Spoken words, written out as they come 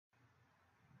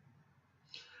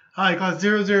Hi, class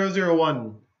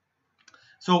 0001.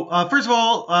 So first of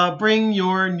all, bring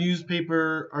your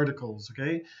newspaper articles,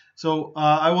 okay? So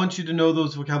I want you to know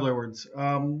those vocabulary words.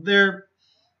 They're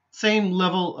same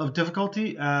level of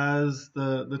difficulty as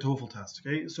the TOEFL test,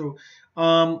 okay? So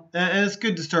and it's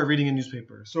good to start reading a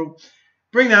newspaper. So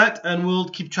bring that, and we'll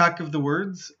keep track of the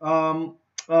words.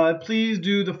 Please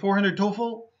do the 400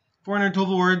 TOEFL, 400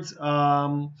 TOEFL words,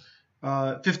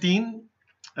 15,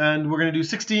 and we're going to do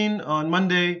 16 on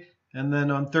Monday, and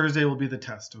then on Thursday will be the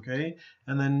test, okay?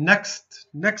 And then next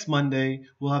Monday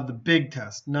we'll have the big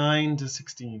test, 9 to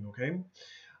 16, okay?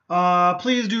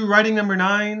 Please do writing number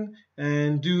 9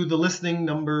 and do the listening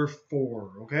number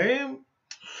 4, okay?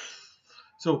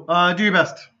 So do your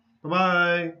best.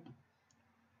 Bye-bye.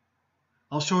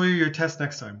 I'll show you your test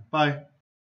next time. Bye.